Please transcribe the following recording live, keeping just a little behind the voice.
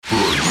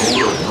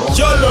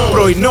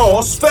Πρωινό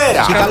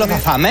Σφαίρα. Τι καλό θα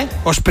φάμε?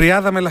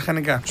 Οσπριάδα με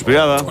λαχανικά.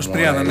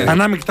 Οσπριάδα, ναι.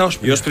 Ανάμεικτα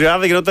όσπρια. Η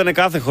Οσπριάδα γινόταν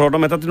κάθε χρόνο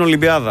μετά την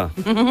Ολυμπιάδα.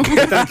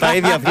 Ήταν τα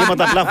ίδια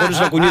αθλήματα, απλά χωρίς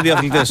να κουνιούνται οι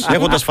αθλητές.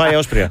 Έχοντας φάει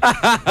όσπρια.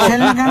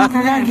 Θέλω να κάνω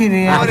κακά,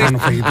 κυρία. Δεν κάνω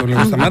φαγητό,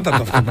 λίγο σταμάτα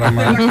από αυτό το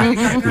πράγμα.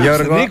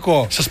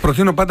 Νίκο, σας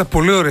προτείνω πάντα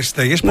πολύ ωραίες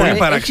συνταγές, πολύ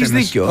παράξενες.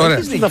 Έχεις δίκιο.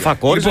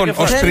 Λοιπόν, Θέλω να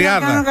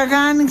Οσπριάδα. κάνω κακά,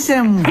 άνοιξε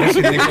μου. Εσύ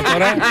Νίκο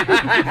τώρα.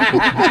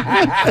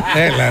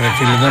 Έλα ρε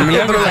φίλε, δεν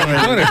μιλάμε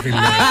φαγητό ρε φίλε.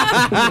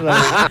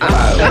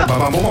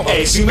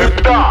 6 με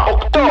 7,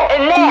 8, 9,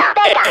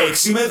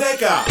 6 με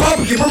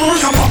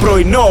 10.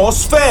 Πρωινό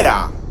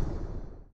Σφαίρα.